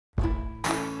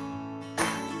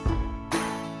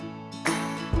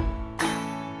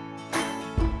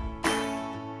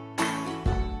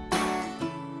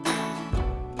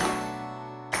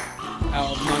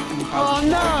Oh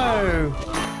no!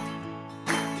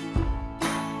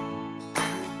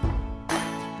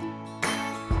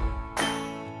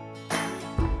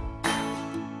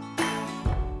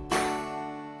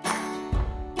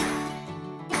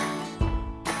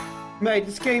 Mate,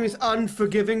 this game is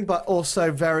unforgiving, but also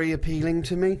very appealing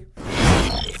to me.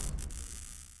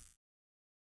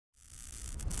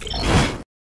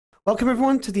 Welcome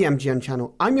everyone to the MGN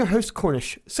channel. I'm your host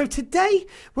Cornish. So today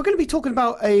we're going to be talking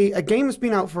about a game that's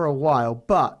been out for a while,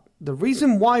 but the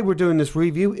reason why we're doing this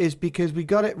review is because we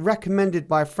got it recommended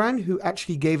by a friend who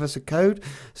actually gave us a code.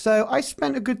 So I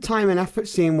spent a good time and effort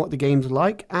seeing what the game's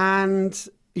like, and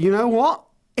you know what?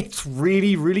 It's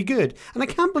really, really good. And I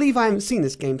can't believe I haven't seen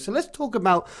this game. So let's talk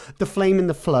about The Flame in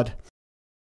the Flood.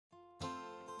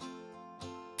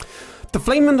 The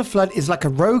Flame in the Flood is like a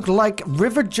roguelike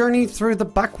river journey through the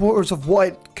backwaters of what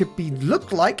it could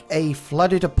look like a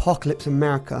flooded apocalypse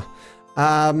America.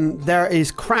 There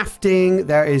is crafting,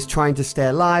 there is trying to stay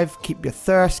alive, keep your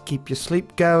thirst, keep your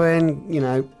sleep going, you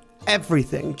know,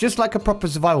 everything. Just like a proper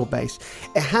survival base.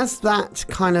 It has that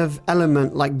kind of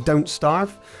element like Don't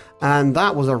Starve. And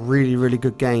that was a really, really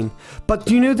good game. But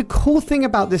do you know the cool thing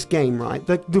about this game, right?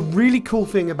 The really cool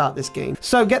thing about this game.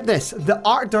 So get this, the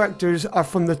art directors are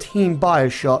from the team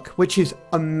BioShock, which is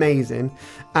amazing.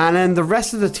 And then the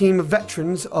rest of the team are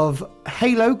veterans of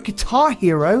Halo, Guitar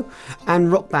Hero,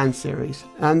 and Rock Band series.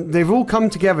 And they've all come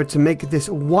together to make this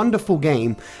wonderful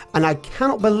game. And I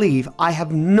cannot believe I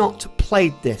have not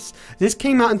played this. This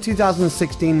came out in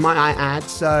 2016, might I add.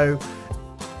 So,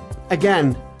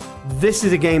 again, this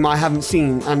is a game I haven't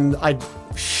seen and I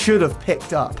should have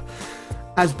picked up.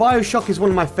 As BioShock is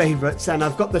one of my favorites and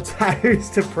I've got the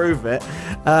tattoos to prove it.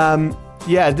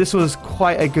 Yeah, this was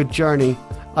quite a good journey.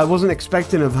 I wasn't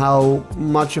expecting of how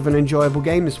much of an enjoyable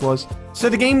game this was. So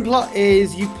the game plot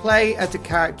is you play as a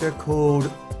character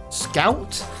called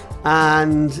Scout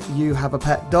and you have a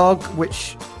pet dog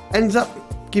which ends up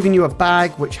giving you a bag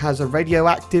which has a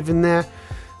radioactive in there.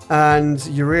 And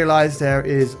you realize there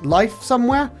is life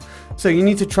somewhere. So you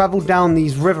need to travel down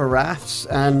these river rafts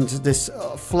and this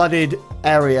flooded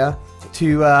area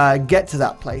to get to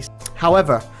that place.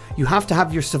 However, you have to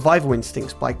have your survival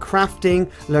instincts by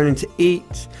crafting, learning to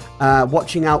eat,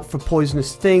 watching out for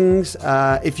poisonous things.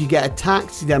 If you get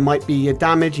attacked, there might be a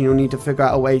damage and you'll need to figure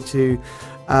out a way to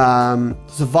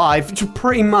survive. It's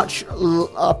pretty much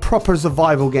a proper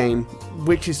survival game,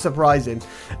 which is surprising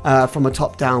from a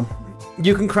top down.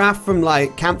 You can craft from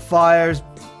like campfires,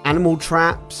 animal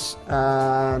traps,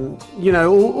 you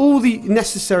know, all the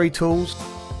necessary tools.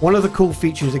 One of the cool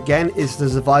features again is the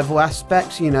survival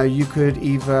aspects. You know, you could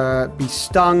either be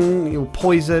stung, you're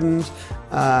poisoned,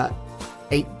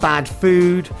 ate bad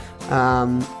food,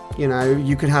 you know,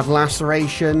 you could have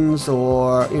lacerations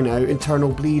or, you know, internal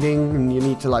bleeding and you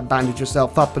need to like bandage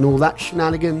yourself up and all that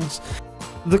shenanigans.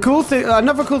 The cool thing,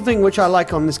 another cool thing which I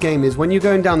like on this game is when you're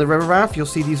going down the river raft, you'll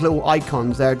see these little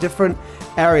icons. There are different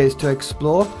areas to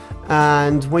explore,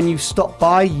 and when you stop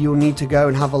by, you'll need to go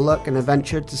and have a look and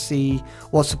adventure to see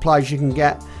what supplies you can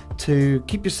get to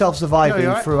keep yourself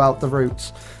surviving throughout the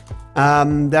routes.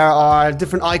 There are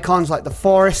different icons like the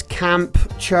forest, camp,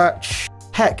 church,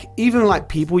 heck, even like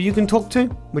people you can talk to,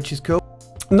 which is cool.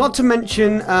 Not to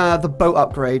mention the boat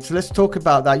upgrades. Let's talk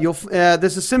about that.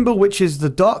 There's a symbol which is the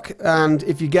dock, and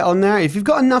if you get on there, if you've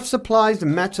got enough supplies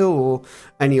and metal or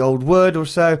any old wood or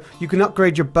so, you can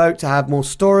upgrade your boat to have more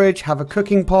storage, have a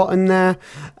cooking pot in there,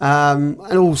 and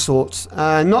all sorts.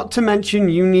 Not to mention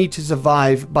you need to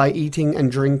survive by eating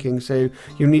and drinking, so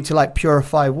you need to like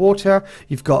purify water.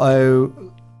 You've got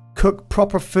to cook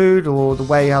proper food or the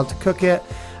way how to cook it.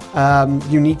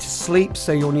 You need to sleep,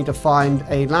 so you'll need to find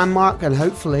a landmark and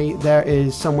hopefully there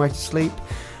is somewhere to sleep.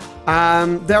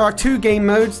 There are two game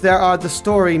modes. There are the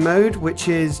story mode, which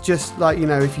is just like, you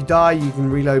know, if you die you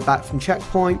can reload back from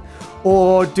checkpoint,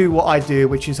 or do what I do,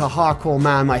 which is a hardcore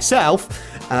man myself,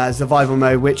 survival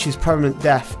mode, which is permanent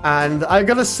death. And I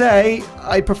gotta say,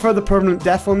 I prefer the permanent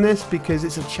death on this because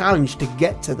it's a challenge to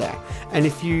get to there, and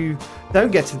if you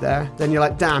don't get to there then you're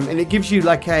like damn, and it gives you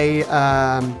like a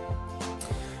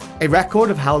record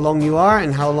of how long you are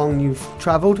and how long you've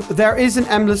traveled. There is an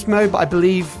endless mode, but I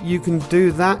believe you can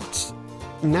do that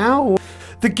now.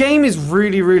 The game is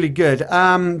really, really good.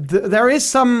 There is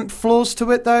some flaws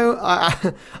to it though.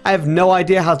 I have no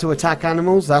idea how to attack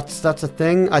animals. That's a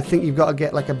thing. I think you've got to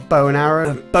get like a bow and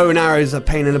arrow. Bow and arrow is a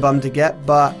pain in the bum to get,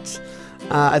 but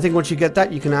I think once you get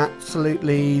that, you can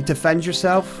absolutely defend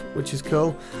yourself, which is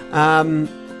cool.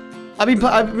 I've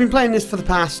been playing this for the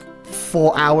past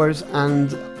 4 hours,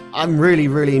 and I'm really,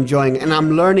 really enjoying it, and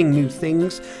I'm learning new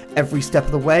things every step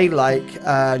of the way, like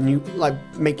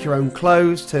make your own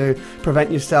clothes to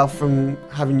prevent yourself from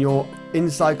having your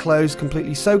inside clothes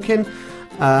completely soaking.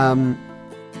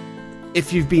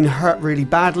 If you've been hurt really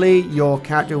badly, your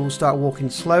character will start walking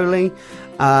slowly.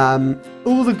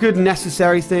 All the good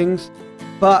necessary things.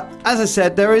 But as I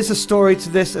said, there is a story to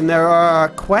this, and there are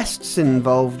quests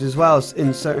involved as well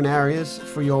in certain areas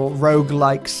for your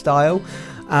roguelike style.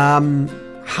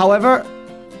 However,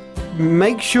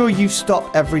 make sure you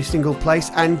stop every single place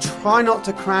and try not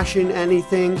to crash in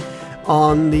anything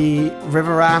on the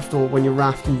river raft or when you're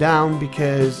rafting down,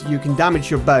 because you can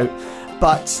damage your boat.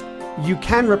 But you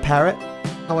can repair it.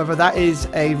 However, that is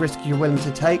a risk you're willing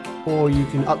to take, or you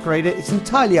can upgrade it. It's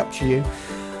entirely up to you.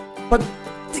 But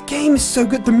the game is so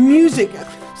good. The music.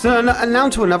 So now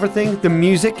to another thing. The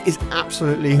music is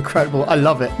absolutely incredible. I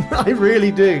love it. I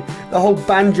really do. The whole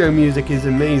banjo music is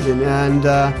amazing, and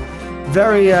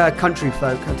very country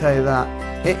folk, I'll tell you that.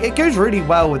 It goes really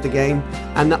well with the game,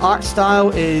 and the art style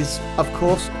is, of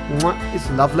course, it's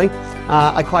lovely.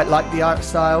 I quite like the art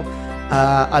style.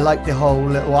 I like the whole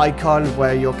little icon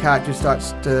where your character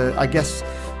starts to, I guess,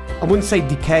 I wouldn't say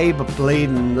decay, but bleed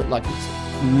and look like it's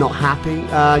not happy.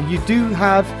 You do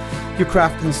have your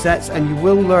crafting sets, and you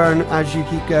will learn as you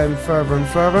keep going further and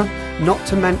further. Not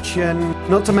to mention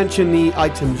the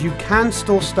items. You can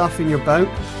store stuff in your boat,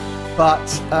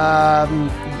 but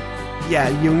yeah,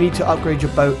 you'll need to upgrade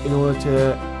your boat in order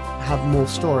to have more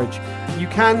storage. You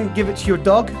can give it to your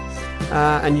dog,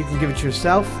 and you can give it to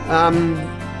yourself.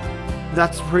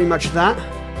 That's pretty much that.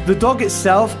 The dog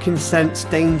itself can sense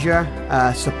danger,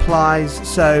 supplies,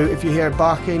 so if you hear it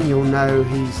barking, you'll know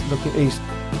he's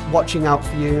watching out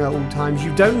for you at all times.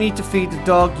 You don't need to feed the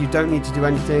dog, you don't need to do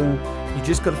anything, you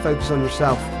just got to focus on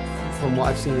yourself, from what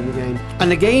I've seen in the game. And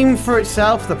the game for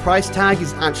itself, the price tag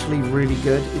is actually really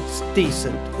good. It's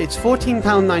decent. It's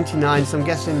 £14.99, so I'm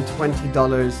guessing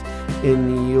 $20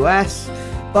 in the US,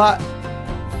 but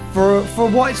for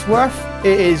what it's worth,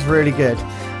 it is really good.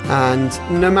 And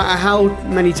no matter how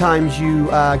many times you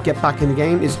get back in the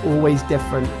game, it's always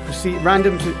different.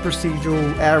 Random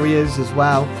procedural areas as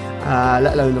well,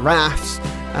 let alone the rafts.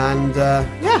 And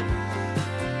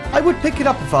yeah, I would pick it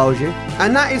up if I was you.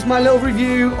 And that is my little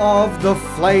review of The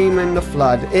Flame and the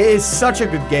Flood. It is such a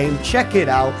good game. Check it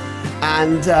out.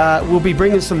 And we'll be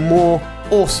bringing some more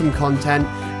awesome content.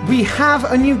 We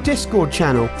have a new Discord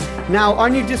channel. Now, our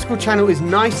new Discord channel is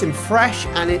nice and fresh,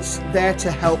 and it's there to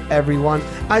help everyone,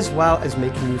 as well as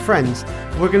making new friends.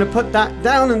 We're going to put that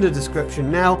down in the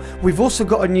description now. We've also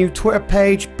got a new Twitter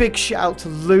page. Big shout out to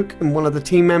Luke and one of the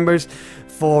team members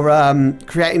for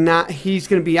creating that. He's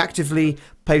going to be actively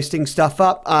posting stuff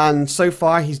up, and so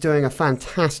far he's doing a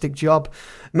fantastic job.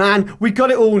 Man, we got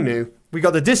it all new. We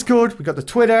got the Discord, we got the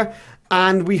Twitter,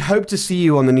 and we hope to see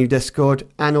you on the new Discord,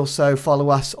 and also follow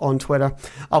us on Twitter.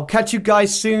 I'll catch you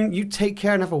guys soon. You take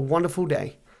care and have a wonderful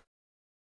day.